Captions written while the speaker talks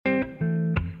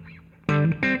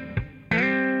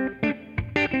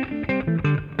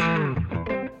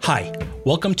Hi,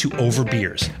 welcome to Over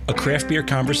Beers, a craft beer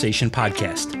conversation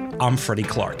podcast. I'm Freddie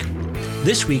Clark.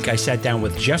 This week, I sat down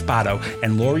with Jeff Botto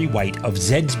and Lori White of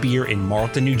Zed's Beer in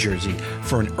Marlton, New Jersey,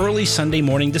 for an early Sunday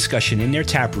morning discussion in their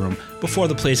tap room before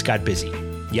the place got busy.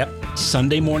 Yep,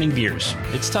 Sunday morning beers.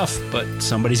 It's tough, but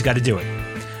somebody's got to do it.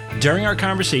 During our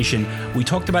conversation, we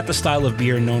talked about the style of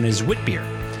beer known as wit beer,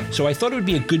 so I thought it would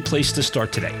be a good place to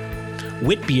start today.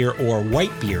 Wit beer, or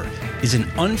white beer, is an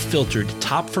unfiltered,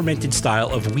 top-fermented style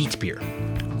of wheat beer.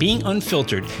 Being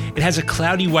unfiltered, it has a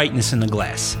cloudy whiteness in the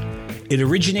glass. It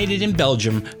originated in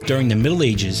Belgium during the Middle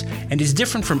Ages and is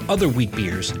different from other wheat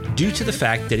beers due to the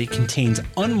fact that it contains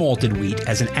unmalted wheat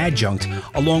as an adjunct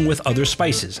along with other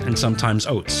spices and sometimes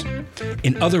oats.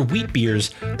 In other wheat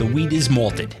beers, the wheat is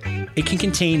malted. It can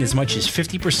contain as much as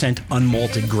 50%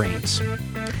 unmalted grains.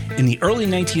 In the early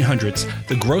 1900s,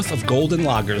 the growth of golden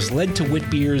lagers led to wit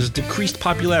beer's decreased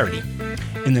popularity.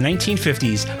 In the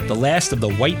 1950s, the last of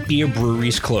the white beer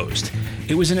breweries closed.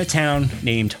 It was in a town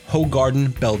named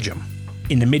Hoegaarden, Belgium.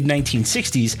 In the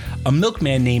mid-1960s, a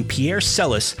milkman named Pierre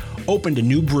Celis opened a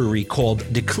new brewery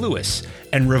called De Kluis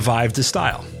and revived the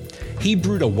style. He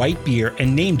brewed a white beer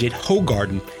and named it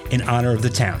Hoegaarden in honor of the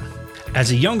town.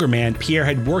 As a younger man, Pierre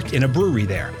had worked in a brewery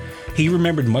there. He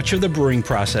remembered much of the brewing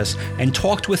process and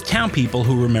talked with town people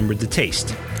who remembered the taste.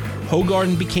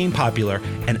 Hoegaarden became popular,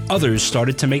 and others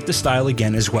started to make the style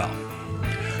again as well.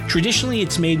 Traditionally,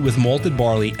 it's made with malted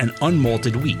barley and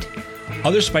unmalted wheat.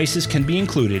 Other spices can be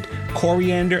included.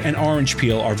 Coriander and orange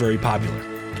peel are very popular.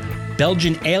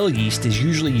 Belgian ale yeast is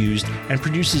usually used and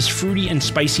produces fruity and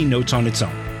spicy notes on its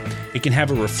own. It can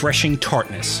have a refreshing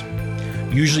tartness.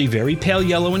 Usually very pale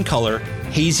yellow in color,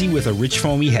 hazy with a rich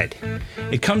foamy head.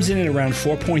 It comes in at around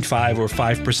 4.5 or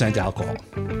 5% alcohol.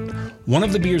 One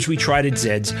of the beers we tried at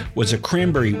Zed's was a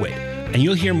cranberry wit, and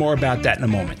you'll hear more about that in a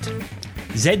moment.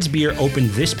 Zed's Beer opened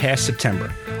this past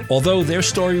September, although their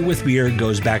story with beer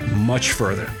goes back much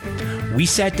further. We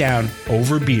sat down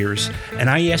over beers, and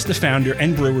I asked the founder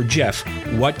and brewer, Jeff,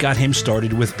 what got him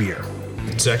started with beer.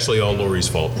 It's actually all Lori's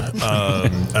fault.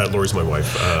 Lori's my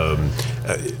wife.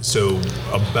 So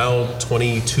about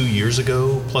 22 years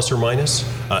ago, plus or minus,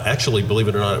 actually, believe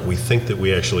it or not, we think that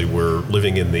we actually were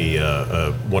living in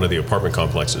the one of the apartment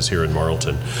complexes here in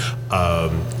Marlton.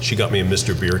 She got me a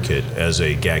Mr. Beer kit as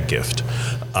a gag gift,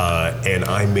 and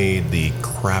I made the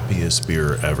crappiest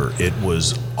beer ever. It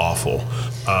was awful.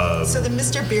 So the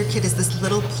Mr. Beer kit is this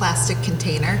little plastic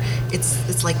container.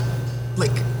 It's like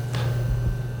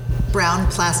brown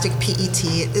plastic PET.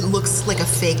 It looks like a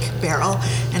fake barrel,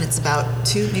 and it's about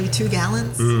 2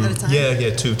 gallons at a time. Yeah,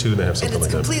 2.5, something like that. And it's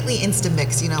completely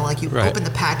Instamix. You open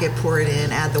the packet, pour it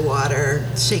in, add the water,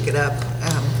 shake it up.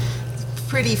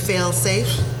 Pretty fail-safe,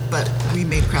 but we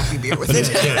made crappy beer with it.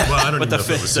 Yeah, well, I don't know if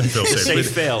it was fail-safe. Safe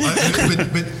fail.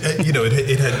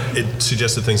 It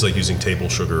suggested things like using table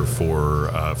sugar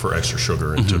for extra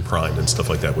sugar and to prime and stuff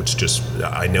like that, which just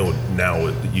I know now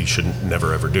you should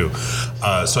never ever do.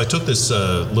 So I took this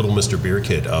little Mr. Beer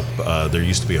kit up. There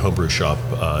used to be a homebrew shop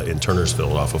in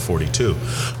Turnersville off of 42,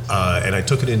 and I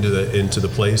took it into the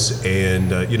place,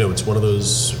 and it's one of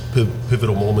those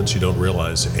pivotal moments you don't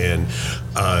realize. And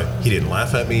he didn't laugh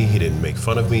at me. He didn't make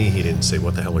fun of me. He didn't say,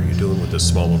 "What the hell are you doing with this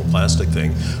small little plastic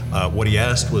thing?" What he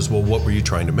asked was, "Well, what were you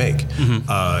trying to make?"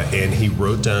 And he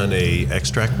wrote down a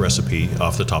extract recipe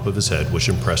off the top of his head, which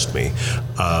impressed me.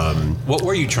 What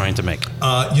were you trying to make?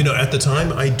 At the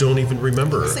time, I don't even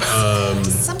remember.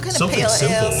 Some kind of pale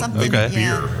simple, ale, something. Maybe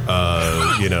beer.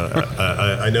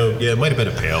 I know. Yeah, it might have been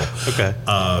a pale. Okay.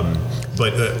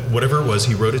 But whatever it was,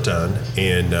 he wrote it down,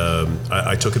 and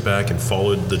I took it back and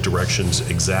followed the directions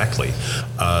exactly,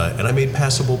 and I made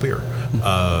passable beer.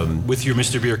 With your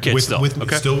Mr. Beer kit still?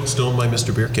 Okay. Still in my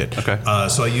Mr. Beer kit. Okay.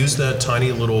 So I used that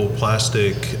tiny little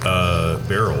plastic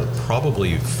barrel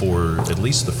probably for at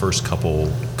least the first couple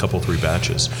 3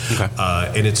 batches. Okay.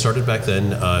 And it started back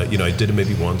then, I did it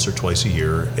maybe once or twice a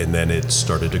year, and then it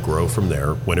started to grow from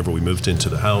there. Whenever we moved into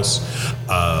the house,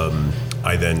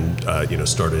 I then,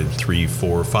 started 3,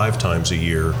 4, 5 times a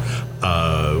year.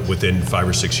 Within 5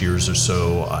 or 6 years or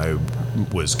so, I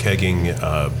was kegging,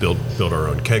 built our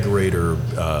own kegerator,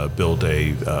 built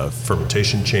a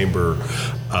fermentation chamber,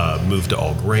 moved to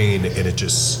all grain, and it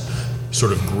just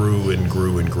sort of grew and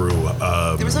grew and grew.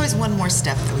 There was always one more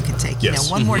step that we could take. Yes.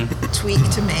 One more tweak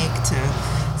to make to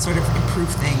sort of improve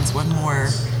things. One more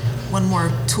one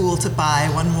more tool to buy,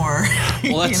 one more.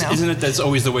 Well, that's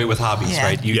always the way with hobbies,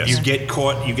 right? You get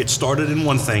caught, you get started in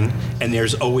one thing, and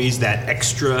there's always that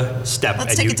extra step.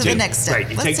 Let's take it to the next step. Right,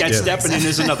 you take that step, and then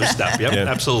there's another step. Yep,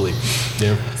 absolutely.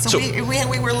 Yeah. So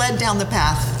we were led down the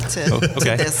path to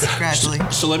this gradually.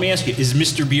 So let me ask you: is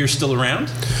Mr. Beer still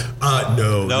around?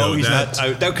 No, he's not.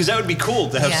 Because that would be cool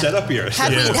to have set up here.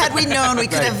 Had we known, we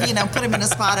could have put him in a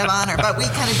spot of honor, but we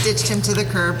kind of ditched him to the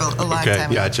curb a long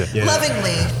time ago. Gotcha. Yeah.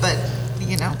 Lovingly, but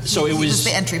so he was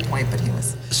the entry point, but he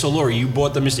was. So Lori, you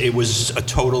bought them. It was a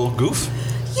total goof.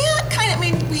 Yeah, kind of. I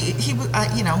mean,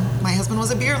 my husband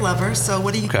was a beer lover. So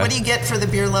what do you get for the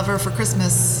beer lover for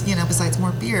Christmas? Besides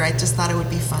more beer, I just thought it would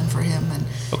be fun for him, and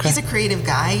he's a creative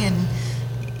guy, and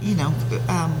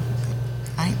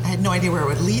I had no idea where it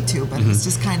would lead to, but it was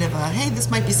just kind of hey, this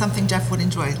might be something Jeff would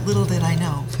enjoy. Little did I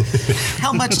know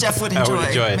how much Jeff would enjoy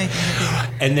making a beer.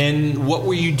 And then what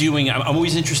were you doing? I'm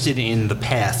always interested in the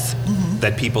path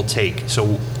that people take.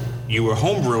 So you were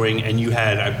home brewing, and you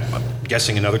had, I'm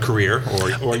guessing, another career,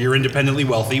 or you're independently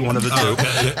wealthy, one of the two.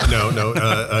 No.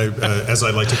 As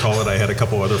I like to call it, I had a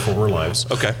couple other former lives.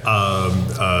 Okay.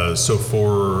 I've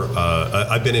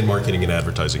been in marketing and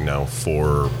advertising now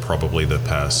for probably the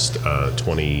past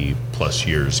 20 plus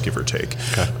years, give or take.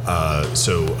 Okay.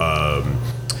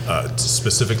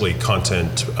 Specifically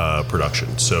content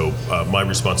production. So my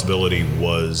responsibility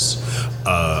was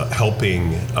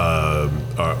helping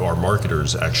our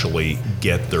marketers actually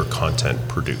get their content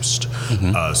produced.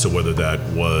 So whether that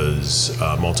was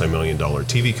multi-million-dollar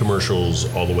TV commercials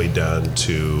all the way down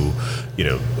to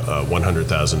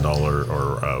 $100,000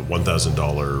 or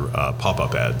 $1,000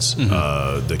 pop-up ads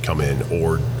that come in,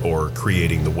 or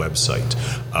creating the website.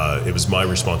 It was my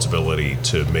responsibility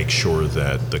to make sure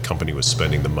that the company was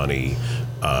spending the money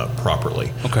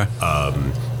properly. Okay.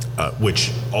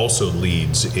 Which also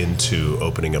leads into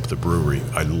opening up the brewery.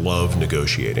 I love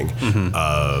negotiating.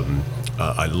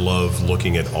 I love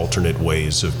looking at alternate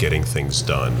ways of getting things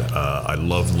done. I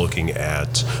love looking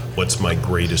at what's my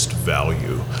greatest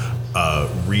value.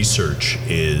 Research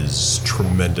is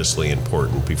tremendously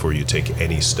important before you take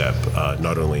any step,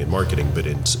 not only in marketing, but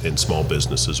in small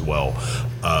business as well.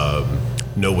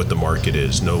 Know what the market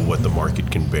is, know what the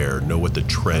market can bear, know what the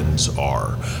trends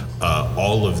are.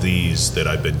 All of these that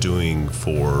I've been doing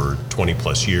for 20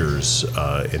 plus years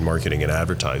in marketing and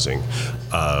advertising,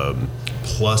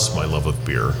 plus my love of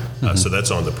beer. So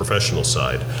that's on the professional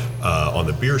side. On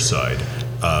the beer side,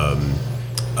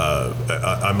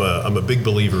 I'm a big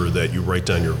believer that you write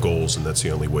down your goals, and that's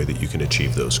the only way that you can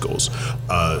achieve those goals.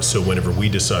 So whenever we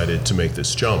decided to make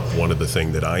this jump, one of the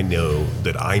things that I know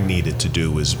that I needed to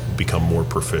do was become more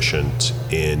proficient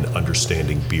in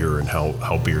understanding beer and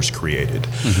how beer's created.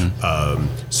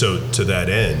 So to that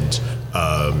end,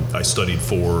 I studied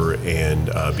for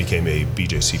and became a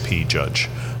BJCP judge.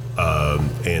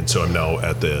 And so I'm now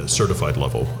at the certified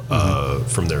level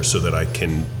from there, so that I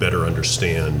can better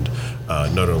understand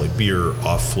not only beer,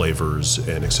 off flavors,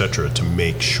 and et cetera, to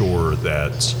make sure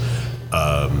that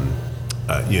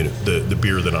the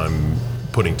beer that I'm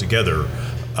putting together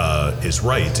is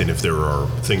right, and if there are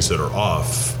things that are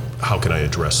off, how can I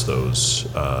address those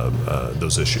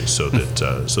issues so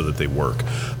that they work?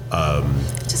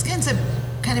 Just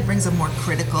kind of brings a more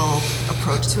critical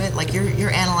approach to it. Like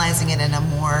you're analyzing it in a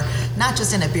more, not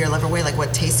just in a beer lover way, like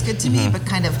what tastes good to me, but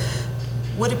kind of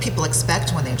what do people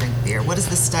expect when they drink beer? What is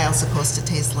this style supposed to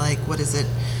taste like? What is it?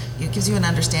 It gives you an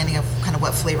understanding of kind of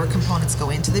what flavor components go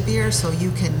into the beer, so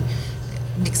you can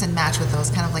mix and match with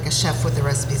those, kind of like a chef with the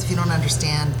recipes. If you don't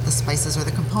understand the spices or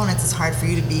the components, it's hard for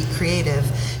you to be creative.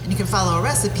 And you can follow a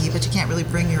recipe, but you can't really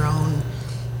bring your own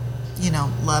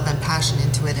love and passion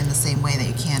into it in the same way that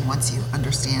you can once you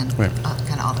understand kind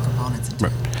of all the components.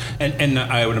 Right. And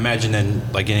I would imagine then,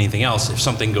 like anything else, if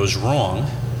something goes wrong,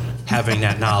 having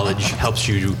that knowledge helps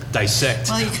you dissect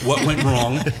what went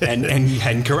wrong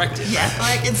and correct it. Yeah,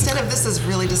 like instead of this is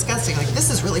really disgusting, like this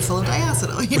is really full of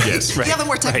diacetyl. Yes, right. You have a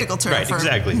more technical term. Right,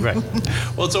 exactly, right.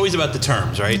 Well, it's always about the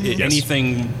terms, right?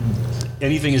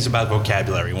 Anything is about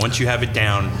vocabulary. Once you have it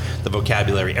down, the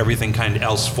vocabulary, everything kind of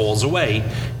else falls away,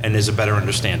 and there's a better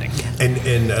understanding.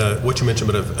 And what you mentioned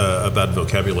about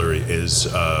vocabulary is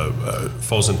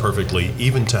falls in perfectly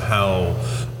even to how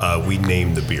we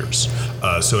name the beers.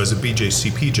 So as a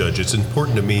BJCP judge, it's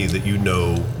important to me that you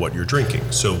know what you're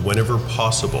drinking. So whenever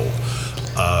possible,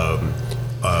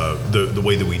 the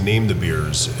way that we name the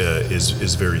beers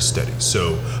is very steady.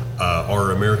 So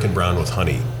our American Brown with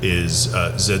Honey is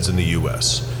Zeds in the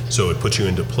U.S., so it puts you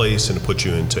into place and it puts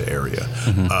you into area.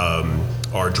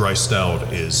 Our Dry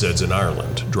Stout is Zeds in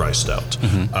Ireland Dry Stout.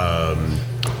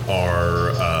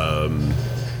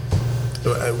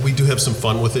 We do have some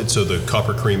fun with it. So the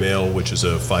Copper Cream Ale, which is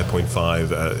a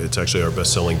 5.5, it's actually our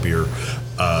best-selling beer.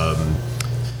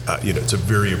 It's a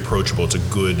very approachable. It's a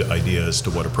good idea as to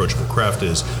what approachable craft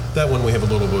is. That one we have a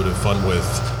little bit of fun with.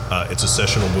 It's a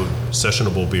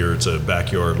sessionable beer. It's a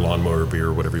backyard lawnmower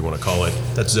beer, whatever you want to call it.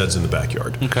 That's Zed's in the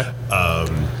Backyard. Okay.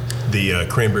 The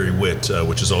Cranberry Wit,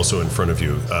 which is also in front of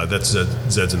you, that's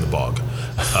Zed's in the Bog.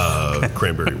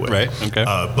 Cranberry Wit. Right. Okay.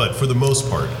 But for the most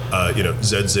part,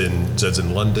 Zed's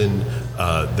in London.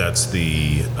 That's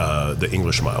the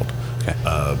English mild. Okay.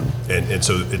 And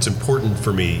so it's important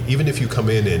for me, even if you come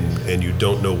in and you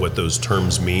don't know what those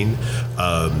terms mean,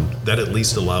 that at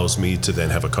least allows me to then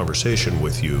have a conversation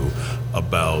with you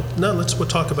about, let's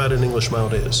talk about an English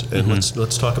mild is, and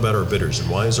let's talk about our bitters, and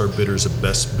why is our bitters a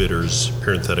best bitters,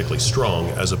 parenthetically strong,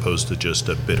 as opposed to just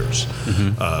a bitters,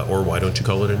 or why don't you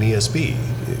call it an ESB?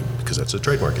 Because that's a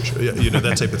trademark issue,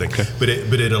 that type of thing. Okay. But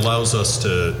it allows us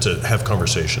to have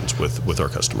conversations with our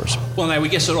customers. Well, now I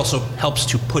guess it also helps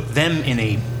to put them in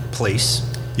a place,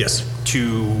 yes,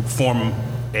 to form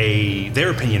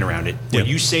their opinion around it. When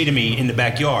you say to me in the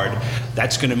backyard,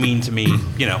 that's going to mean to me,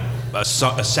 a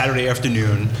Saturday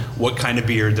afternoon, what kind of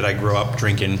beer did I grow up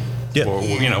drinking? Yeah. Or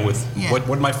what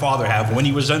did my father have when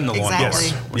he was in the lawnmower? Exactly.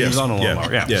 When he was on the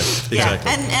lawnmower. Yeah.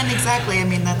 Exactly. And exactly. I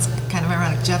mean, that's kind of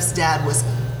ironic. Jeff's dad was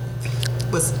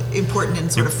important in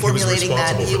sort of formulating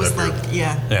that. He was like,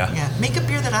 make a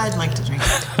beer that I'd like to drink.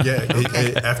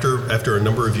 After a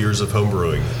number of years of home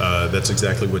brewing, that's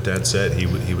exactly what Dad said.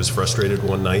 He was frustrated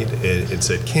one night and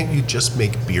said, "Can't you just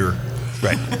make beer?"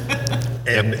 Right.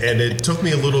 And it took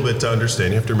me a little bit to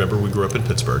understand. You have to remember we grew up in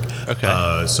Pittsburgh.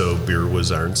 Okay. So beer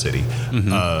was Iron City.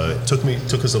 It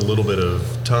took us a little bit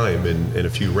of time and a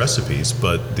few recipes,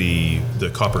 but the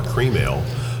Copper Cream Ale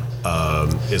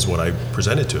is what I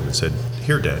presented to him and said,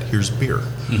 "Here, Dad, here's beer."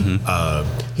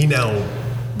 He now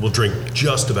will drink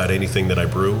just about anything that I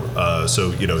brew. So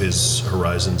his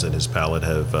horizons and his palate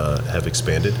have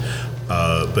expanded.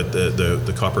 But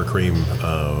the Copper Cream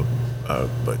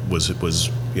was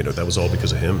that was all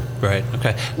because of him. Right.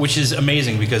 Okay. Which is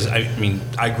amazing because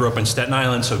I grew up in Staten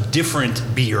Island, so different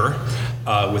beer,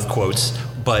 with quotes,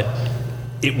 but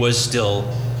it was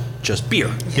still just beer.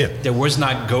 Yeah. There was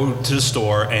not go to the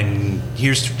store and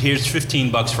here's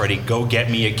 $15, Freddie. Go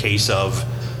get me a case of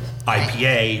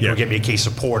IPA. Go get me a case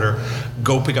of porter.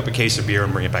 Go pick up a case of beer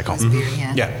and bring it back home. Just beer,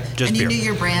 just and beer. You knew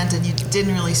your brand and you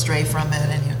didn't really stray from it,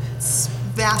 and it's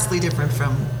vastly different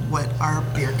from what our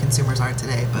beer consumers are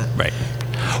today. But right.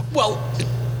 Well,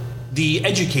 the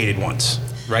educated ones,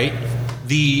 right?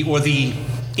 The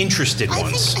interested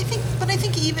ones. I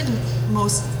think even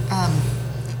most.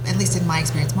 At least in my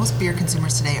experience, most beer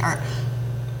consumers today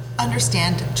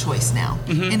understand choice now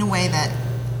in a way that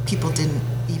people didn't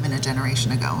even a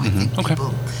generation ago. I think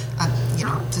people,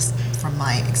 just from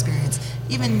my experience,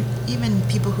 even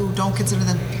people who don't consider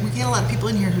them, we get a lot of people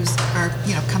in here who are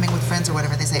coming with friends or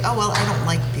whatever. They say, "Oh well, I don't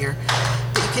like beer,"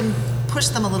 but you can push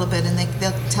them a little bit, and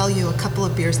they'll tell you a couple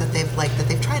of beers that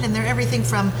they've tried, and they're everything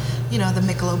from the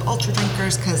Michelob Ultra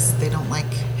drinkers because they don't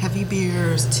like heavy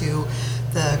beers to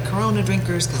the Corona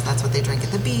drinkers because that's what they drink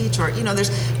at the beach, or there's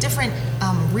different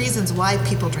reasons why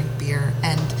people drink beer,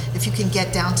 and if you can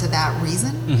get down to that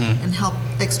reason and help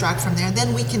extract from there,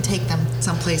 then we can take them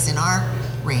someplace in our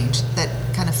range that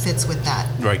kind of fits with that.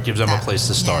 Right, gives them a place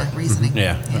to start. Reasoning.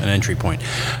 An entry point.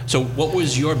 So what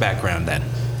was your background then?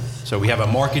 So we have a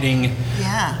marketing.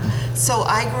 Yeah. So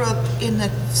I grew up in a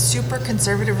super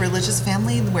conservative religious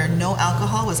family where no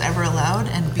alcohol was ever allowed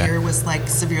and beer was like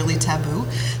severely taboo.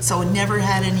 So never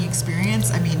had any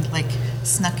experience.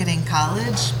 Snuck it in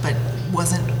college, but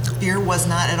beer was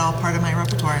not at all part of my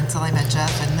repertoire until I met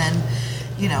Jeff, and then,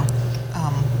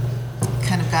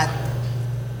 kind of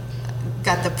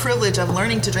got the privilege of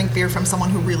learning to drink beer from someone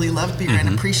who really loved beer and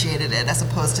appreciated it, as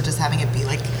opposed to just having it be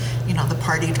the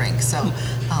party drink. So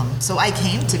so I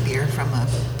came to beer from a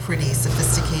pretty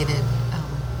sophisticated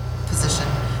position,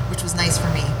 which was nice for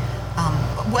me.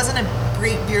 Wasn't a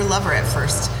great beer lover at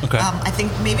first. Okay. I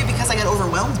think maybe because I got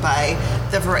overwhelmed by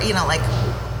the variety,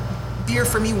 beer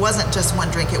for me wasn't just one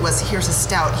drink. It was, here's a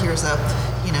stout, here's a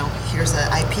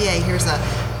IPA, here's a,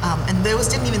 and those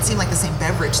didn't even seem like the same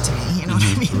beverage to me. You know what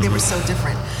I mean? They were so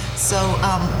different. So,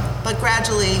 but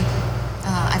gradually,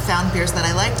 I found beers that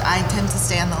I liked. I tend to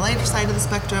stay on the lighter side of the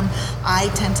spectrum. I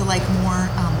tend to like more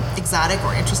exotic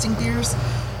or interesting beers.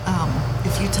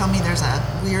 If you tell me there's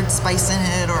a weird spice in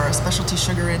it or a specialty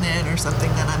sugar in it or something,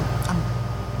 then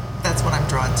that's what I'm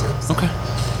drawn to. So.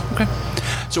 Okay.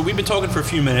 So we've been talking for a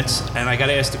few minutes, and I got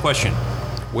to ask the question: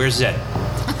 where's Zed?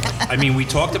 I mean, we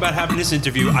talked about having this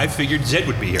interview. I figured Zed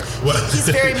would be here. He's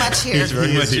very much here. He's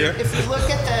very much here. If you look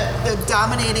at the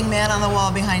dominating man on the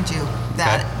wall behind you,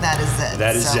 that is Zed.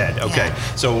 That is Zed. Okay.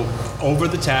 Yeah. So over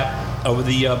the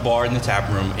bar in the tap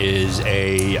room is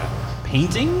a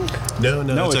painting? No,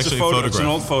 it's actually a photo. Photograph. It's an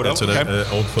old photo. It's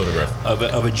an old photograph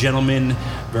of a gentleman,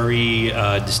 very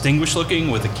distinguished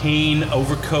looking, with a cane,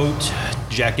 overcoat,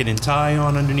 jacket and tie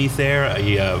on underneath there,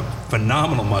 a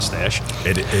phenomenal mustache.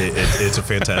 It's a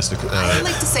fantastic. I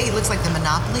like to say he looks like the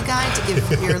Monopoly guy to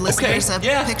give your listeners a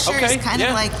picture. Okay. He's kind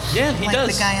of like he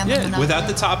does. The guy on the Monopoly. Without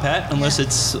the top hat, unless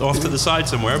it's off to the side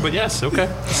somewhere. But yes, okay.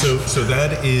 So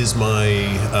that is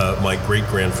my great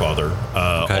grandfather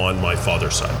on my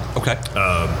father's side. Okay.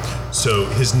 So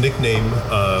his nickname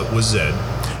was Zed,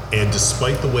 and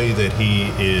despite the way that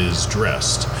he is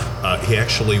dressed, he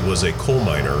actually was a coal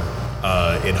miner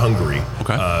in Hungary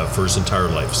for his entire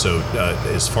life. So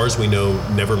as far as we know,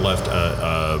 never left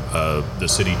the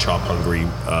city. Chop, Hungary.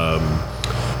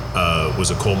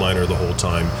 Was a coal miner the whole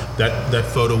time. That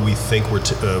photo we think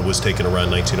was taken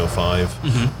around 1905.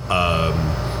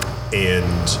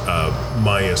 And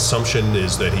my assumption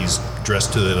is that he's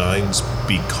dressed to the nines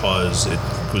because it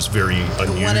was very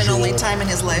unusual. The one and only time in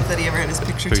his life that he ever had his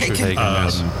picture taken.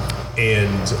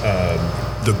 And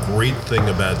the great thing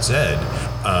about Zed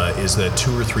is that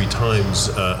 2 or 3 times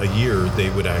a year he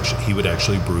would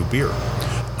actually brew beer.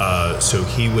 So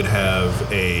he would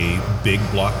have a big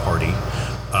block party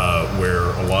where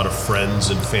a lot of friends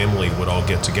and family would all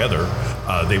get together.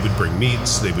 They would bring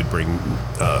meats, they would bring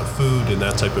food and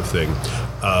that type of thing.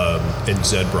 And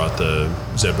Zed brought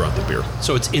the beer.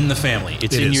 So it's in the family.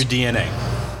 It's in your DNA.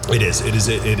 It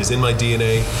is in my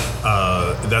DNA.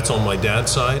 That's on my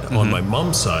dad's side. On my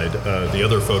mom's side, the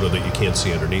other photo that you can't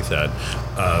see underneath that,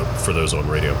 for those on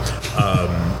radio,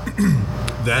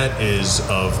 that is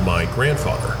of my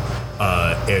grandfather.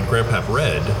 And Grandpap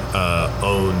Red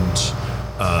owned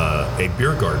a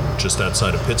beer garden just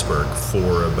outside of Pittsburgh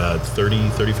for about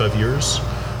 35 years.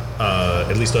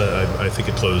 At least I think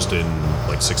it closed in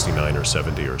like 69 or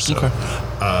 70 or so. Okay.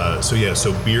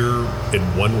 So beer in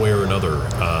one way or another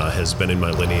has been in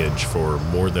my lineage for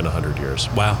more than 100 years.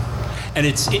 Wow. And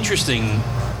it's interesting,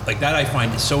 like that I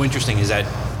find so interesting is that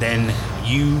then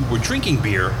you were drinking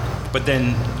beer, but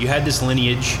then you had this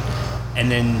lineage, and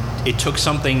then it took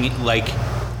something like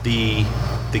the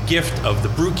gift of the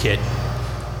brew kit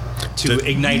to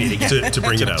ignite it again. To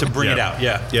bring it out. To bring it out,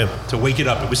 yeah. To wake it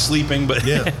up. It was sleeping, but...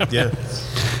 Yeah.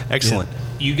 Excellent. Yeah.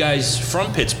 You guys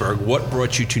from Pittsburgh, what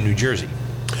brought you to New Jersey?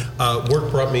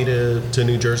 Work brought me to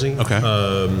New Jersey. Okay.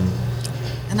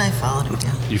 And I followed him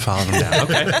down. You followed him down.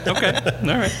 Okay.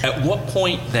 All right. At what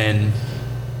point then,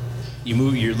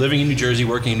 you're living in New Jersey,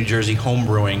 working in New Jersey, home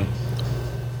brewing.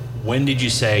 When did you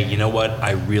say, you know what,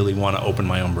 I really want to open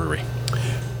my own brewery?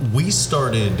 We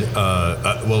started,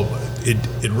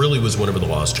 it really was whenever the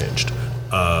laws changed.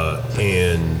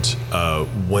 And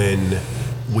when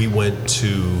we went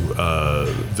to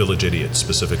Village Idiot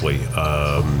specifically,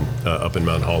 up in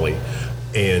Mount Holly,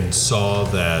 and saw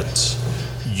that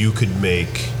you could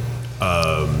make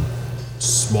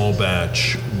small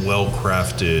batch,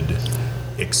 well-crafted,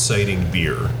 exciting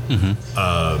beer,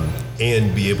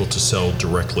 and be able to sell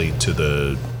directly to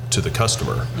the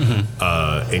customer,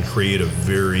 and create a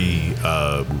very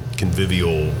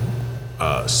convivial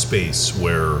space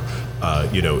where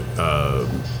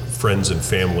friends and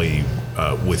family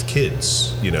with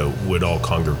kids would all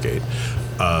congregate.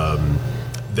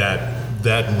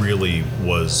 That really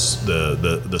was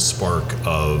the spark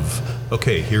of,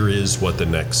 okay, here is what the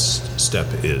next step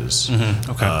is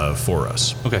for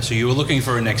us. Okay, so you were looking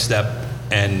for a next step,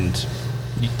 and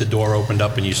the door opened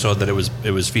up, and you saw that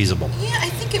it was feasible. Yeah, I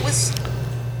think it was,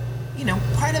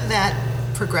 part of that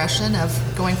progression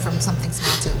of going from something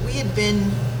small to, we had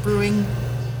been brewing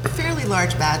fairly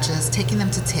large batches, taking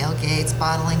them to tailgates,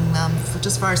 bottling them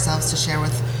just for ourselves to share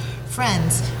with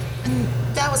friends. And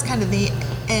that was kind of the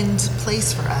end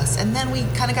place for us. And then we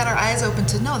kind of got our eyes open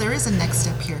to, no, there is a next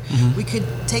step here. We could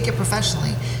take it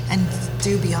professionally and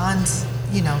do beyond,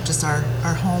 just our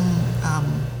home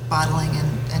bottling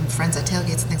and friends at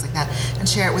tailgates and things like that, and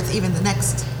share it with even the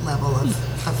next level of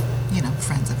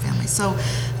friends and family. So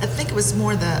I think it was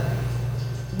more the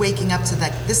waking up to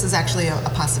that this is actually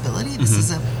a possibility. This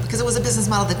is because it was a business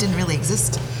model that didn't really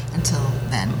exist until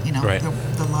then. Right.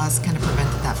 The laws kind of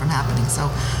prevented that from happening.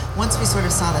 So once we sort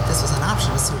of saw that this was an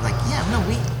option, it was sort of like,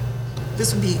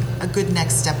 this would be a good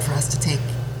next step for us to take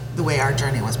the way our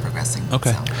journey was progressing.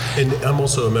 Okay. So. And I'm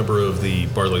also a member of the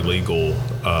Barley Legal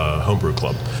Homebrew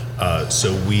Club.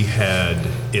 So we had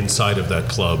inside of that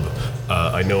club,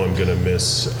 I know I'm going to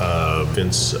miss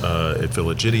Vince at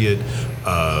Village Idiot,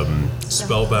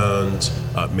 Spellbound,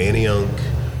 Manayunk,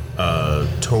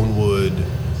 Tonewood.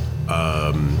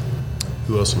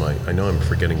 Who else am I? I know I'm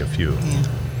forgetting a few. Yeah.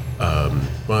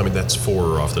 Well, I mean, that's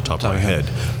 4 off the top of my head.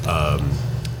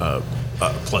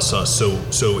 Plus us,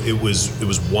 so it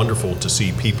was wonderful to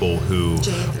see people who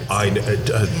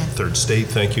Third State,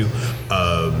 thank you,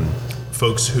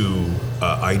 folks who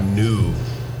I knew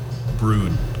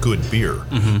brewed good beer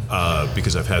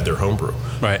because I've had their homebrew,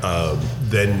 right?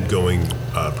 Then going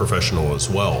professional as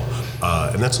well,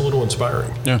 and that's a little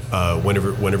inspiring. Yeah.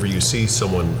 Whenever you see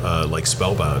someone like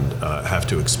Spellbound have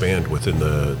to expand within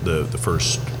the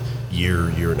first year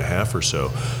and a half or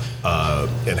so.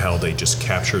 And how they just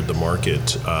captured the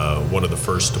market, one of the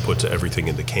first to put everything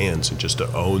into cans and just to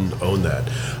own that.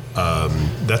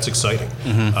 That's exciting,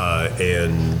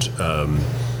 and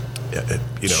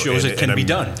shows it can be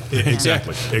done.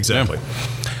 Exactly. Yeah.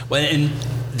 Well, and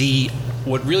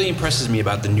what really impresses me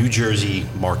about the New Jersey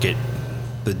market,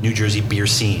 the New Jersey beer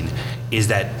scene, is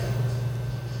that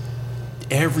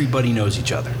everybody knows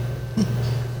each other.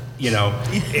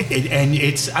 And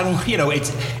it's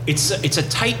it's a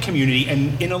tight community,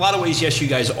 and in a lot of ways, yes, you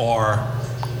guys are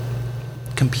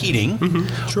competing,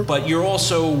 sure. But you're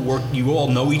also you all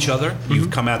know each other.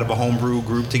 You've come out of a homebrew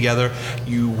group together.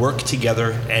 You work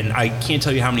together, and I can't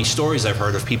tell you how many stories I've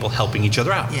heard of people helping each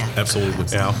other out. Yeah, absolutely.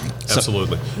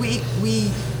 Absolutely. We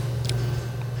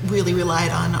really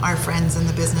relied on our friends in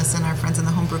the business and our friends in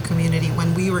the homebrew community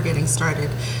when we were getting started.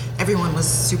 Everyone was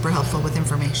super helpful with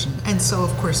information, and so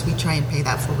of course we try and pay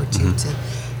that forward too to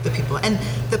the people. And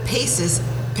the pace is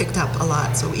picked up a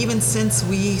lot. So even since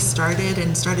we started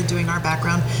doing our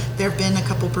background, there have been a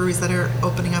couple breweries that are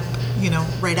opening up,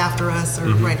 right after us or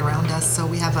right around us. So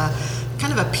we have a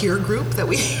kind of a peer group that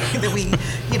we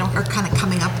are kind of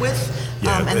coming up with.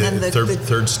 Yeah, and then the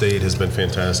Third State has been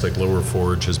fantastic. Lower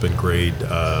Forge has been great.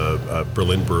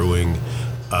 Berlin Brewing.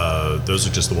 Those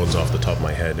are just the ones off the top of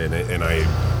my head, and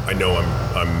I know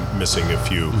I'm missing a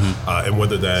few. And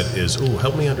whether that is,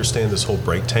 help me understand this whole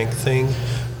break tank thing,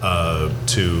 where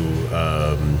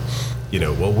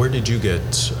did you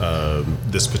get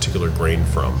this particular grain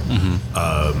from?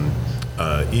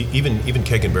 Even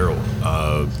Keg and Barrel,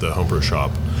 the homebrew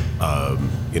shop,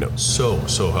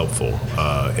 so helpful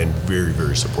and very,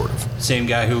 very supportive. Same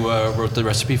guy who wrote the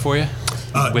recipe for you?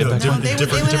 Different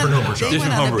homebrew shop.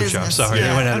 Different homebrew shop. Sorry,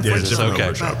 they went out of business.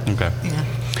 Okay. Yeah.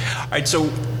 All right. So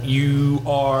you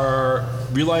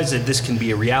realize that this can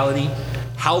be a reality.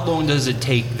 How long does it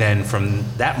take then from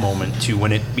that moment to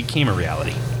when it became a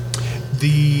reality?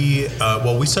 We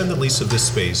signed the lease of this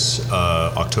space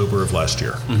October of last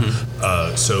year.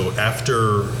 So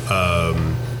after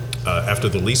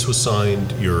the lease was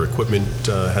signed, your equipment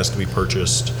has to be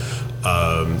purchased.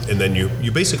 And then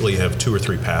you basically have 2 or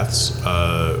 3 paths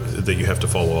that you have to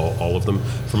follow, all of them.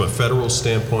 From a federal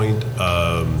standpoint,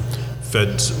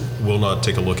 feds will not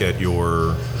take a look at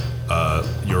your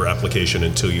application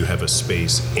until you have a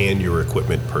space and your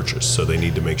equipment purchased. So they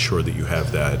need to make sure that you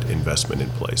have that investment in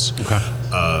place. Okay.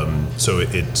 So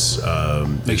it's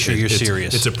make sure you're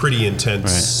serious. It's a pretty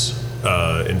intense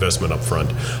investment up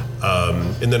front,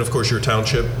 and then of course your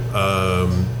township.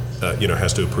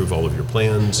 Has to approve all of your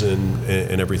plans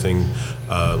and everything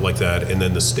like that. And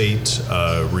then the state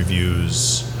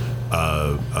reviews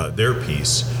their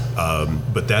piece,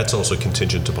 but that's also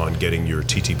contingent upon getting your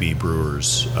TTB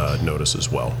brewers notice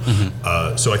as well.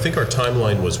 So I think our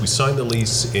timeline was we signed the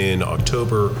lease in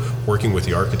October, working with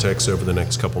the architects over the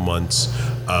next couple months,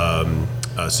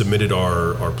 submitted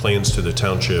our plans to the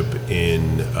township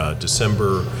in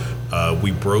December.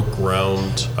 We broke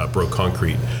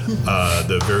concrete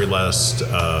the very last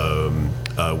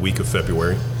week of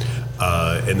February.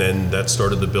 And then that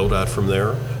started the build out from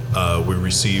there. We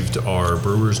received our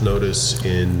brewer's notice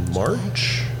in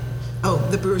March. Oh,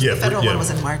 the federal one was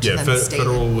in March. Yeah, and then the state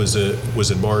federal was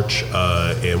in March,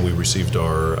 and we received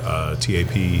our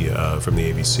TAP from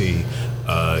the ABC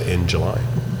in July.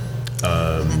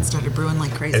 And then started brewing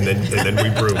like crazy. And then we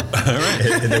brew.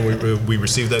 And then we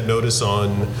received that notice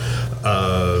on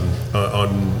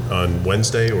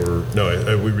Wednesday,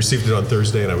 we received it on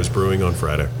Thursday, and I was brewing on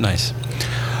Friday. Nice.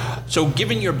 So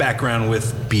given your background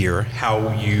with beer,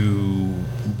 how you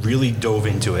really dove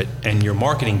into it, and your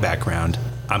marketing background,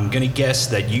 I'm going to guess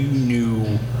that you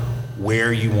knew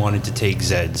where you wanted to take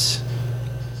Zeds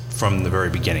from the very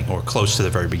beginning, or close to the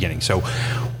very beginning. So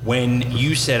when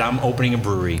you said, I'm opening a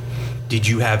brewery, Did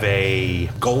you have a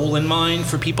goal in mind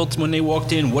for people when they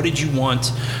walked in? What did you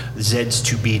want Zed's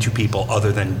to be to people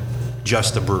other than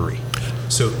just a brewery?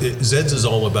 So Zed's is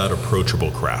all about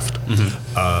approachable craft.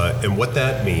 And what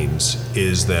that means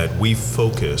is that we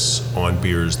focus on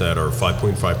beers that are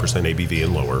 5.5% ABV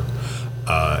and lower,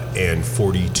 and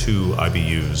 42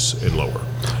 IBUs and lower.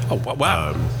 Oh,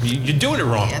 wow. You're doing it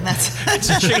wrong. Yeah, it's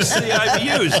a chase to the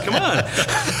IBUs. Come on.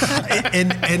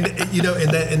 and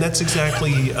that's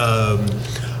exactly,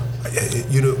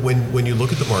 when you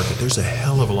look at the market, there's a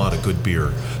hell of a lot of good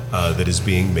beer that is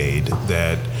being made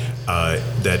that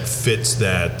fits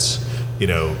that,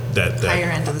 that higher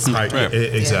end of the spectrum. Right,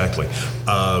 exactly.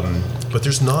 But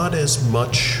there's not as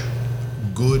much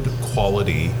good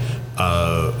quality,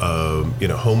 locally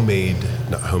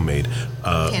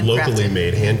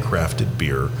made, handcrafted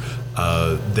beer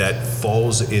that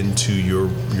falls into your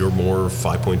more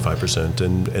 5.5%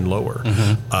 and lower.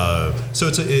 So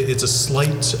it's a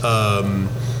slight. Others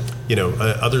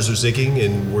are zigging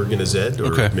and we're gonna Zed,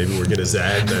 or maybe we're gonna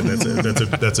Zag.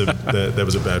 That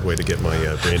was a bad way to get my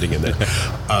branding in there.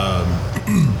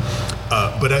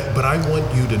 But I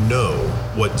want you to know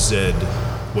what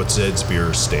Zed's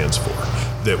beer stands for.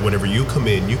 That whenever you come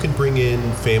in, you can bring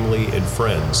in family and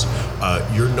friends.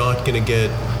 You're not going to get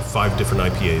 5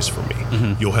 different IPAs from me.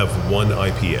 You'll have one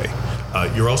IPA.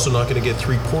 You're also not going to get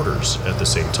 3 porters at the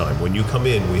same time. When you come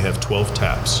in, we have 12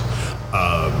 taps.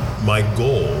 My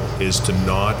goal is to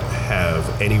not have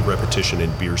any repetition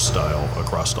in beer style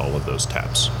across all of those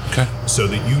taps. So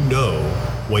that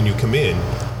when you come in,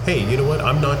 hey, you know what?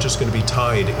 I'm not just going to be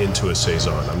tied into a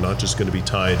Saison. I'm not just going to be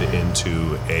tied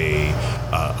into a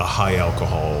high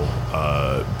alcohol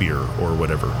beer or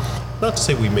whatever. Not to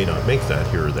say we may not make that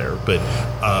here or there, but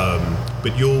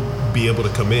you'll be able to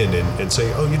come in and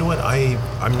say, oh, you know what?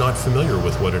 I'm not familiar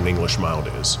with what an English mild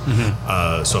is,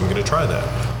 so I'm going to try that.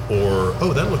 Or,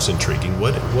 oh, that looks intriguing.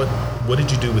 What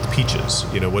did you do with peaches?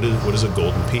 What is a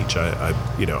golden peach? I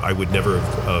would never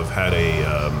have had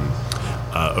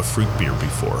a fruit beer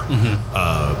before,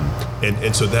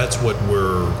 and so that's what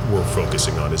we're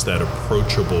focusing on, is that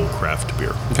approachable craft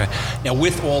beer. Okay. Now,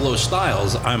 with all those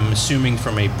styles, I'm assuming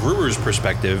from a brewer's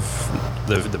perspective,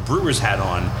 the brewer's hat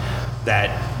on,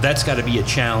 that's got to be a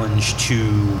challenge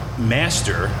to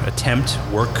master, attempt,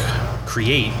 work,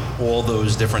 create all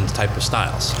those different type of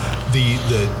styles.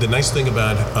 The nice thing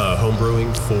about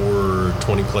homebrewing for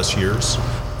 20 plus years,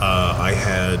 I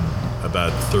had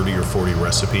about 30 or 40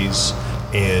 recipes.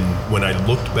 And when I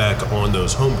looked back on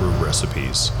those homebrew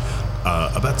recipes,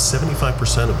 about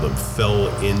 75% of them fell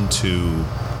into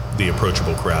the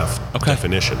approachable craft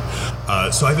definition.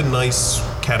 So I have a nice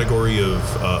category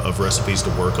of recipes to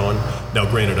work on. Now,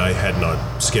 granted, I had not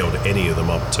scaled any of them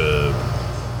up to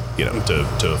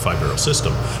a 5-barrel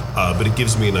system, but it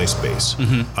gives me a nice base.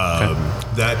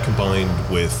 That combined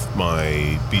with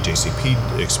my BJCP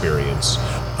experience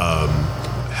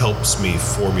helps me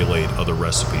formulate other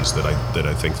recipes that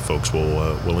I think folks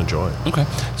will enjoy. Okay.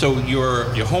 So your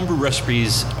homebrew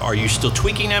recipes, are you still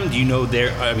tweaking them? Do you know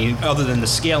other than the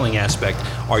scaling aspect,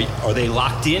 are they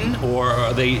locked in, or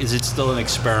is it still an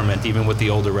experiment even with the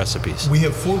older recipes? We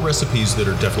have 4 recipes that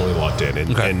are definitely locked in,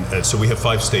 and so we have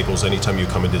 5 staples. Anytime you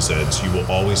come into Zed's, you will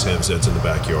always have Zed's in the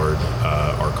backyard,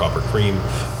 our copper cream.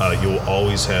 You will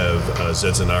always have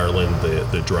Zed's in Ireland,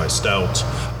 the dry stout.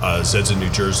 Zed's in New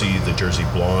Jersey, the Jersey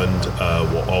Blonde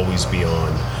will always be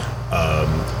on,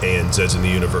 and Zed's in the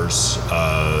Universe,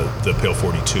 the Pale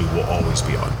 42 will always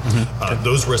be on.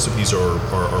 Those recipes are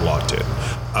locked in.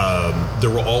 There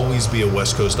will always be a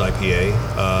West Coast IPA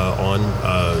on,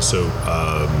 so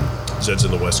Zed's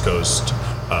in the West Coast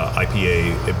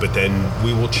IPA, but then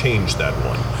we will change that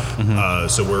one.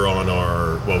 So we're on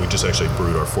we just actually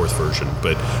brewed our 4th version,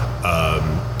 but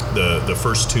the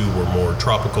first 2 were more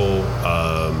tropical.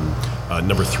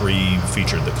 Number 3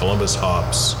 featured the Columbus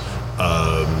hops,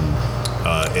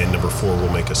 and number 4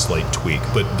 will make a slight tweak,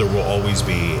 but there will always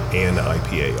be an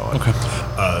IPA on.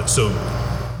 So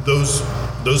those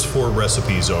 4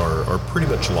 recipes are pretty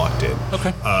much locked in.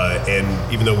 And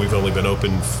even though we've only been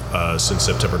open since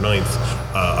September 9th,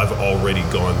 I've already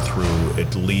gone through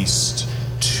at least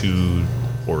 2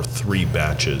 or 3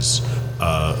 batches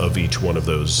of each one of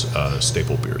those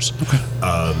staple beers.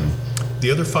 The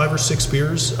other 5 or 6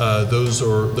 beers, those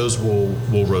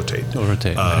will rotate. They'll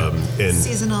rotate. And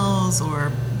seasonals,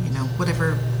 or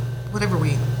whatever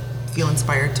we feel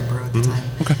inspired to brew at the time.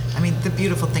 I mean, the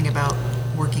beautiful thing about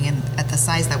working at the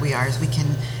size that we are is we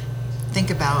can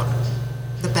think about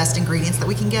the best ingredients that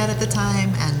we can get at the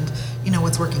time, and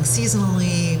what's working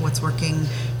seasonally, what's working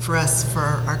for us, for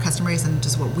our customers, and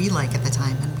just what we like at the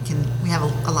time, and we have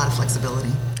a lot of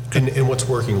flexibility. And what's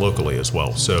working locally as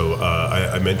well. So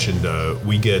I mentioned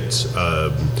we get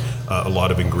a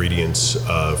lot of ingredients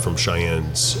from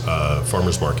Cheyenne's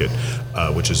farmers market,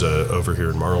 which is over here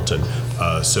in Marlton.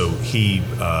 So he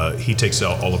takes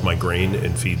out all of my grain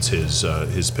and feeds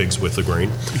his pigs with the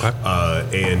grain. Okay.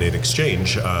 And in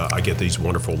exchange, I get these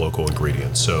wonderful local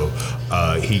ingredients. So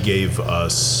he gave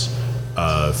us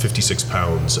 56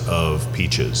 pounds of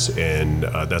peaches, and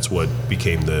that's what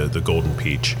became the golden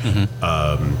peach.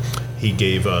 He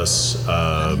gave us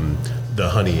the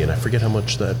honey, and I forget how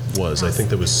much that was. I think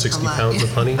that was 60 pounds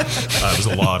of honey. It was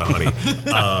a lot of honey.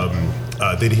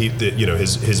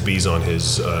 His bees on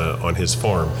his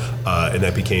farm, and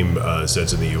that became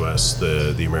Zeds in the U.S.,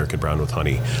 the American Brown with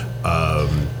Honey.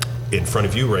 In front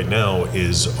of you right now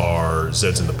is our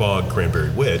Zeds in the Bog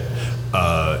Cranberry Wit,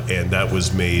 and that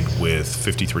was made with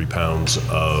 53 pounds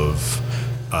of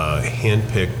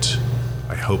hand-picked,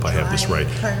 I hope I have this right,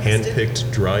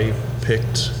 hand-picked,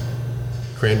 dry-picked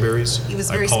cranberries. He was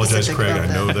very I apologize, specific Craig.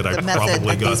 about I know that I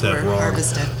probably got that wrong.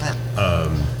 Harvested,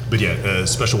 But yeah, a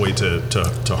special way to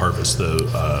harvest those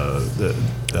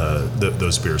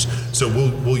beers. So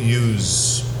we'll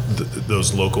use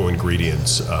those local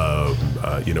ingredients,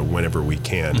 whenever we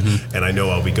can. And I know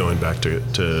I'll be going back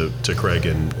to Craig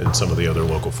and some of the other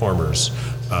local farmers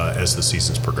as the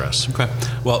seasons progress. Okay.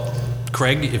 Well,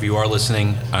 Craig, if you are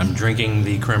listening, I'm drinking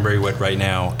the cranberry wet right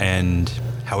now, and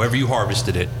however you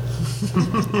harvested it,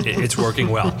 it's working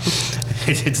well.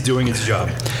 It's doing its job.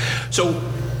 So,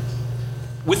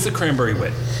 with the cranberry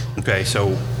wit, okay,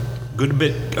 so good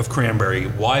bit of cranberry.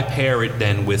 Why pair it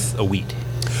then with a wheat?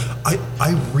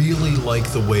 I really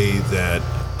like the way that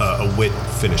a wit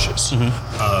finishes,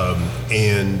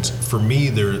 and for me,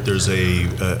 there's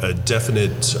a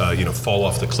definite fall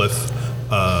off the cliff.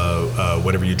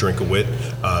 Whenever you drink a wit,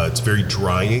 it's very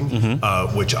drying,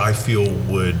 which I feel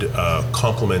would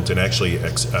complement and actually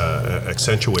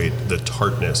accentuate the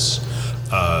tartness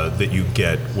that you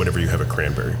get whenever you have a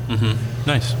cranberry.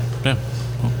 Nice. Yeah.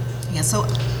 Yeah, so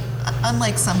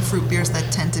unlike some fruit beers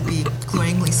that tend to be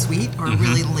cloyingly sweet or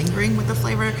really lingering with the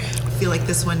flavor, I feel like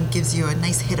this one gives you a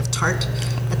nice hit of tart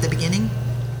at the beginning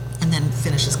and then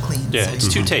finishes clean. Yeah, so it's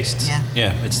two tastes.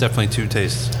 Yeah, it's definitely two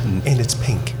tastes. And it's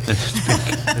pink.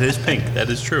 It is pink. That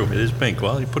is true. It is pink.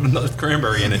 Well, you put another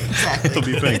cranberry in it. Exactly. It'll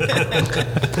be pink.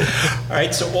 All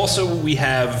right, so also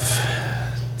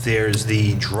there's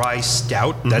the dry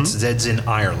stout. That's Zeds in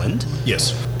Ireland.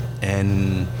 Yes.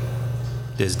 And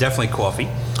there's definitely coffee.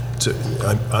 So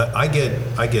I get,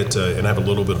 and I have a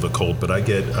little bit of a cold, but I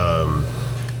get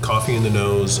coffee in the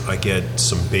nose. I get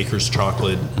some baker's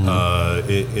chocolate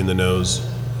in the nose,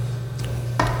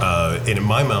 and in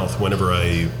my mouth, whenever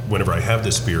I have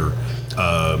this beer,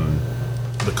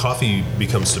 the coffee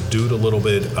becomes subdued a little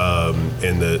bit,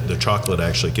 and the chocolate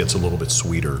actually gets a little bit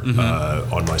sweeter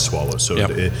on my swallow. So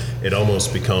it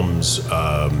almost becomes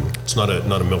it's not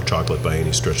a milk chocolate by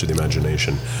any stretch of the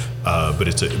imagination, but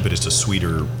it's a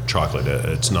sweeter chocolate.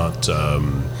 It's not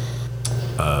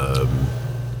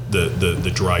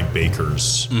the dry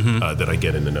bakers that I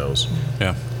get in the nose.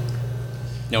 Yeah.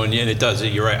 No, and it does.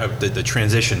 You're right. The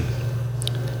transition,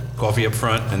 coffee up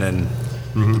front, and then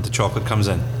the chocolate comes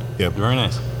in. Yep. Very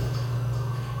nice.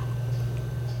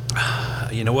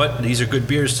 You know what? These are good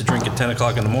beers to drink at 10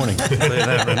 o'clock in the morning. I'll tell you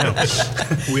that right now.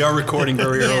 We are recording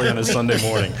very early on a Sunday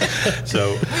morning.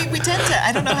 So we tend to,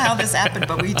 I don't know how this happened,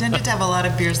 but we tended to have a lot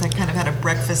of beers that kind of had a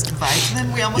breakfast vibe to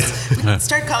them. We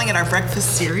started calling it our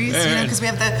breakfast series, because we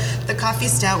have the coffee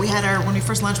stout. When we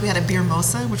first launched, we had a beer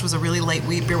mosa, which was a really light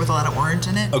wheat beer with a lot of orange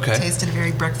in it. Okay. It tasted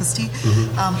very breakfasty.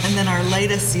 And then our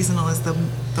latest seasonal is the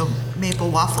maple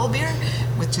waffle beer,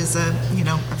 which is a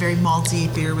very malty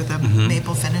beer with a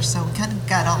maple finish. So we kind of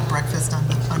got all breakfast on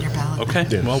your palate. okay.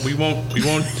 Yeah. Well, we won't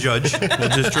judge. We'll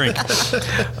just drink.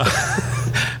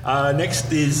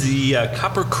 Next is the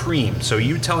copper cream. So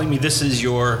you telling me this is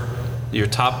your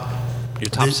top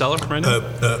seller right now?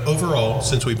 Overall,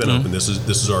 since we've been open, this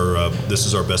is our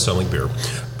best-selling beer.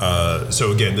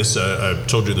 So again, this I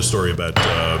told you the story about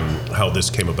how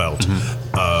this came about.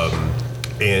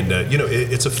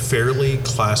 It's a fairly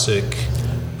classic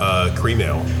cream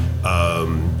ale.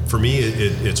 For me,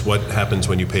 it's what happens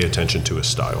when you pay attention to a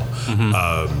style.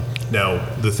 Now,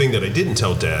 the thing that I didn't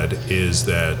tell Dad is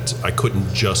that I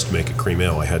couldn't just make a cream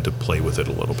ale. I had to play with it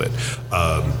a little bit.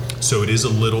 So it is a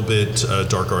little bit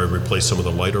darker. I replaced some of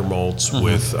the lighter malts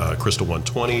with Crystal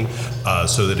 120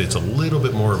 so that it's a little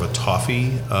bit more of a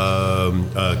toffee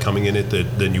coming in it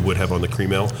than you would have on the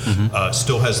cream ale.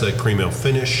 Still has that cream ale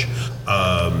finish.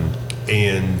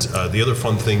 And the other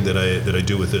fun thing that I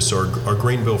do with this, our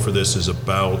grain bill for this is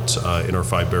about, in our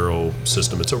 5-barrel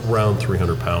system, it's around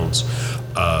 300 pounds.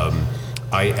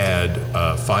 I add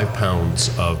 5 pounds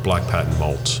of black patent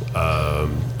malt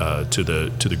to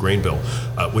the grain bill,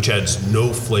 which adds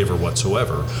no flavor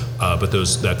whatsoever. But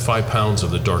that 5 pounds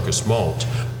of the darkest malt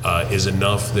is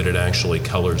enough that it actually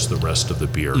colors the rest of the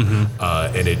beer,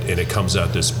 and it comes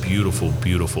out this beautiful,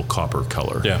 beautiful copper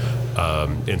color. Yeah.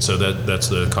 And so that's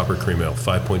the Copper Cream Ale,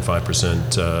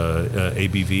 5.5%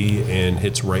 ABV, and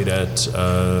hits right at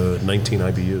 19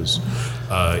 IBUs.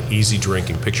 Easy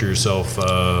drinking. Picture yourself,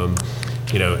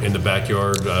 in the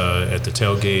backyard at the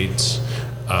tailgate,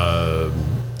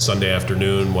 Sunday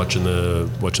afternoon, watching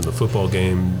the football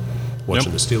game,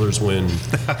 watching the Steelers win.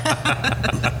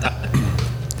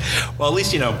 Well, at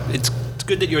least it's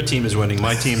good that your team is winning.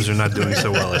 My teams are not doing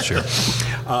so well this year.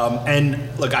 And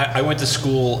look, I went to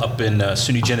school up in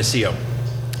SUNY Geneseo,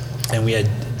 and we had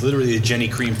literally the Jenny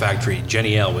Cream Factory.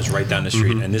 Jenny Ale was right down the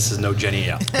street, and this is no Jenny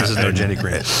Ale. This is no Jenny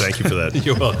Cream. Thank you for that.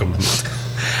 You're welcome.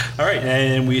 All right,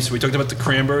 and we talked about the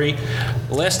cranberry.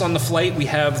 Last on the flight, we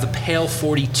have the Pale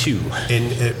 42.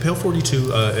 And Pale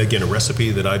 42, again, a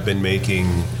recipe that I've been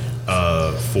making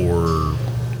for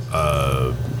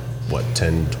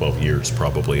 10, 12 years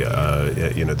probably.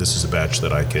 This is a batch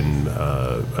that I can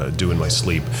do in my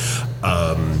sleep.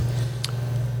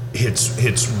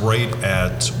 Hits right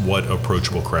at what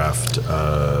approachable craft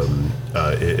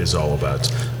is all about.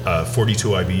 42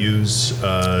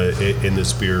 IBUs in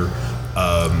this beer.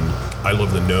 I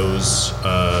love the nose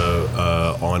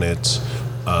on it,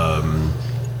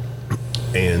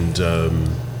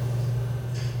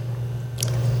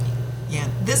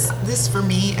 This for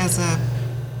me as a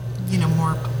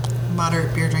more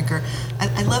moderate beer drinker,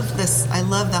 I love this. I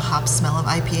love the hop smell of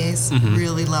IPAs.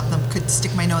 Really love them. Could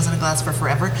stick my nose in a glass for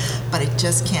forever, but it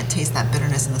just can't taste that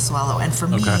bitterness in the swallow. And for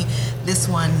me, this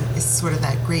one is sort of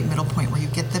that great middle point where you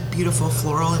get the beautiful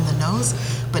floral in the nose,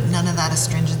 but none of that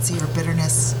astringency or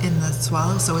bitterness in the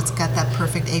swallow. So it's got that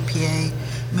perfect APA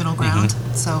middle ground.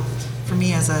 So for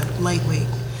me, as a lightweight,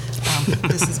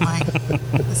 this is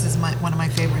one of my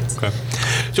favorites. Okay.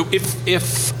 So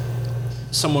if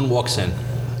someone walks in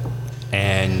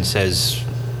and says,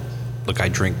 look, I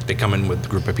drink, they come in with a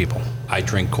group of people. I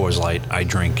drink Coors Light. I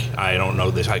don't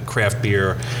know this, craft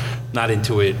beer, not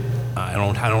into it. I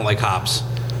don't like hops.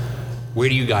 Where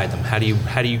do you guide them? How do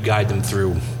you guide them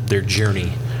through their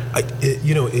journey?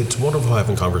 It's wonderful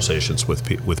having conversations with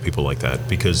people like that,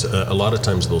 because a lot of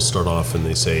times they'll start off and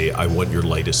they say, I want your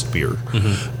lightest beer.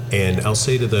 And I'll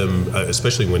say to them,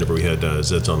 especially whenever we had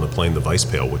Zeds on the plane, the Vice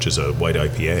Pale, which is a white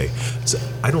IPA,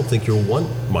 I don't think you'll want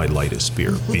my lightest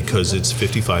beer because it's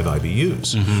 55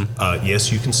 IBUs. Yes,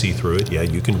 you can see through it. Yeah,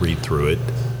 you can read through it.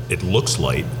 It looks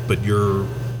light, but and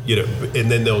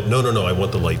then they'll, no, I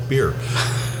want the light beer.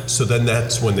 So then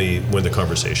that's when the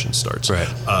conversation starts. Right.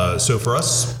 So for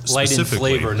us, light in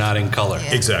flavor, not in color.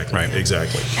 Yeah. Exactly. Right.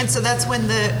 Exactly. And so that's when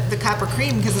the copper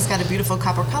cream, because it's got a beautiful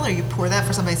copper color, you pour that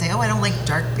for somebody saying, oh, I don't like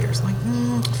dark beers. I'm like,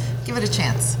 give it a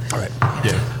chance. All right.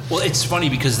 Yeah. Well, it's funny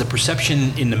because the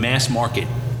perception in the mass market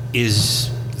is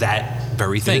that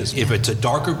very thing. If it's a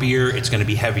darker beer, it's going to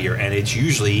be heavier, and it's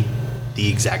usually the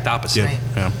exact opposite. Right.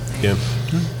 Yeah.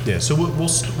 So we'll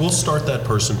start that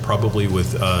person probably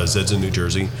with Zeds in New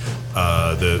Jersey,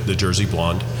 the Jersey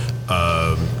Blonde,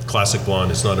 classic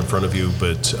blonde. It's not in front of you,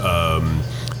 but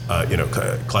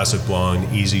classic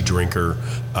blonde, easy drinker,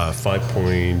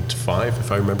 5.5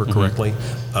 if I remember correctly,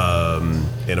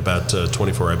 and about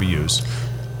 24 IBUs.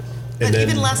 But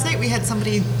even last night we had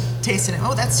somebody tasting it.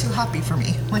 Oh, that's too hoppy for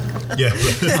me. Yeah.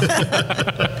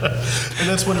 And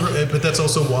that's but that's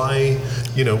also why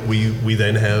we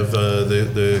then have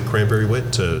the cranberry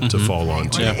wit to fall on,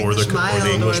 or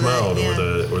the English mild,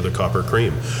 or the copper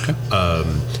cream.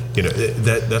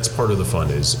 That's part of the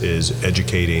fun is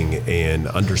educating and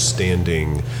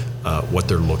understanding what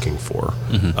they're looking for,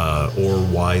 or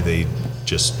why they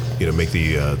just make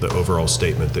the overall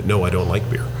statement that no, I don't like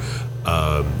beer.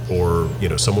 Or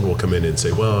someone will come in and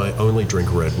say, well, I only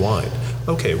drink red wine.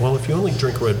 Okay, well, if you only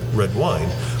drink red wine,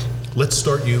 let's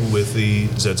start you with the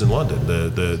Zeds in London,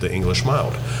 the English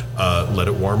mild. Let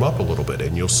it warm up a little bit,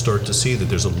 and you'll start to see that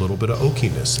there's a little bit of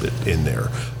oakiness in there.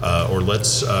 Or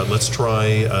let's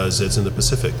try Zeds in the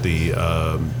Pacific, the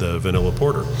vanilla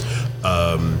porter,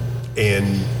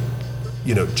 and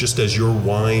just as your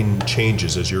wine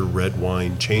changes, as your red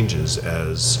wine changes,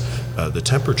 as the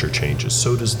temperature changes,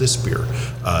 so does this beer.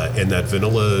 And that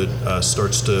vanilla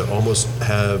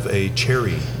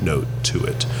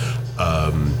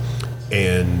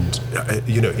And,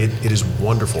 it is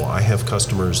wonderful. I have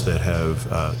customers that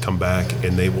have come back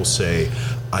and they will say,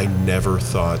 I never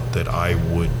thought that I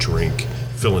would drink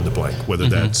fill in the blank, whether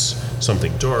that's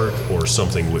something dark or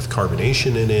something with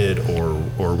carbonation in it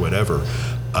or whatever.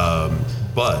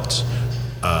 But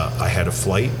I had a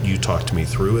flight. You talked me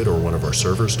through it, or one of our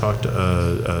servers talked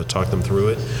them through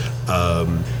it,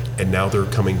 and now they're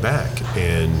coming back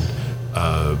and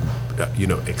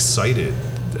excited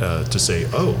to say,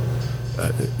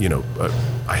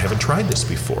 I haven't tried this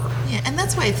before. Yeah, and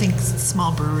that's why I think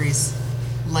small breweries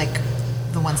like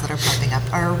the ones that are popping up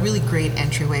are a really great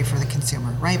entryway for the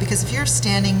consumer, right? Because if you're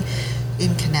standing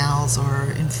in canals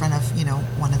or in front of,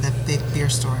 one of the big beer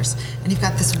stores, and you've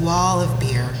got this wall of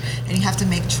beer, and you have to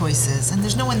make choices, and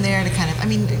there's no one there to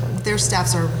their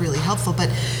staffs are really helpful, but,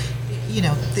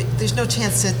 there's no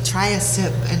chance to try a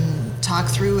sip and talk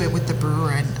through it with the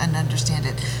brewer and understand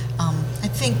it. I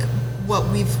think what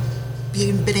we've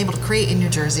been able to create in New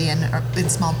Jersey and in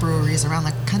small breweries around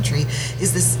the country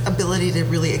is this ability to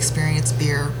really experience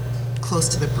beer close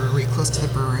to the brewery, close to the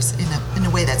brewers in a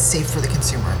way that's safe for the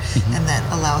consumer and that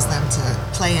allows them to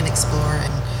play and explore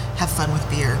and have fun with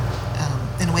beer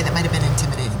in a way that might have been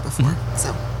intimidating before.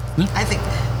 So I think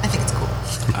it's cool.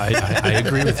 I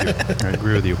agree with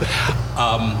you.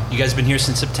 You guys have been here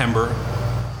since September.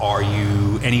 Are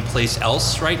you any place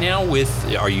else right now?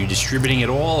 Are you distributing at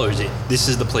all, or is it this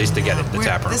is the place to get it? The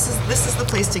tap room. This is the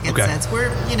place to get Zeds. We're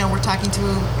talking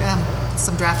to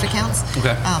some draft accounts.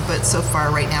 Okay. But so far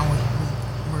right now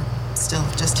we're still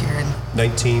just here in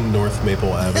 19 North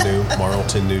Maple Avenue,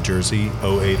 Marlton, New Jersey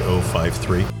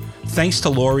 08053. Thanks to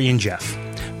Lori and Jeff.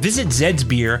 Visit Zed's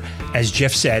Beer, as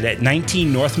Jeff said, at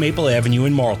 19 North Maple Avenue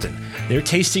in Marlton. Their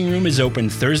tasting room is open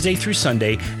Thursday through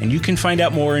Sunday, and you can find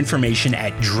out more information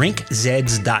at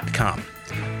drinkzeds.com.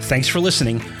 Thanks for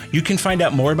listening. You can find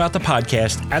out more about the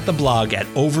podcast at the blog at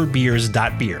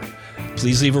overbeers.beer.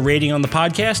 Please leave a rating on the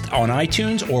podcast on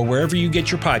iTunes or wherever you get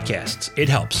your podcasts. It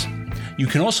helps. You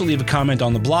can also leave a comment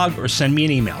on the blog or send me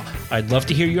an email. I'd love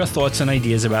to hear your thoughts and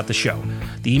ideas about the show.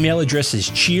 The email address is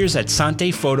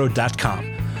cheers@santefoto.com.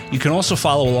 You can also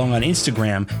follow along on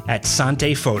Instagram at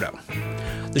santefoto.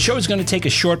 The show is going to take a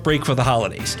short break for the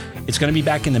holidays. It's going to be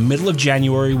back in the middle of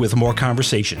January with more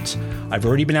conversations. I've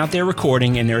already been out there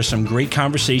recording, and there are some great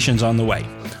conversations on the way.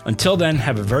 Until then,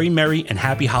 have a very merry and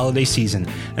happy holiday season,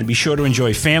 and be sure to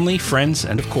enjoy family, friends,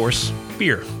 and of course,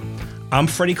 beer. I'm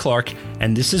Freddie Clark,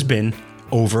 and this has been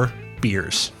Over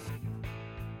Beers.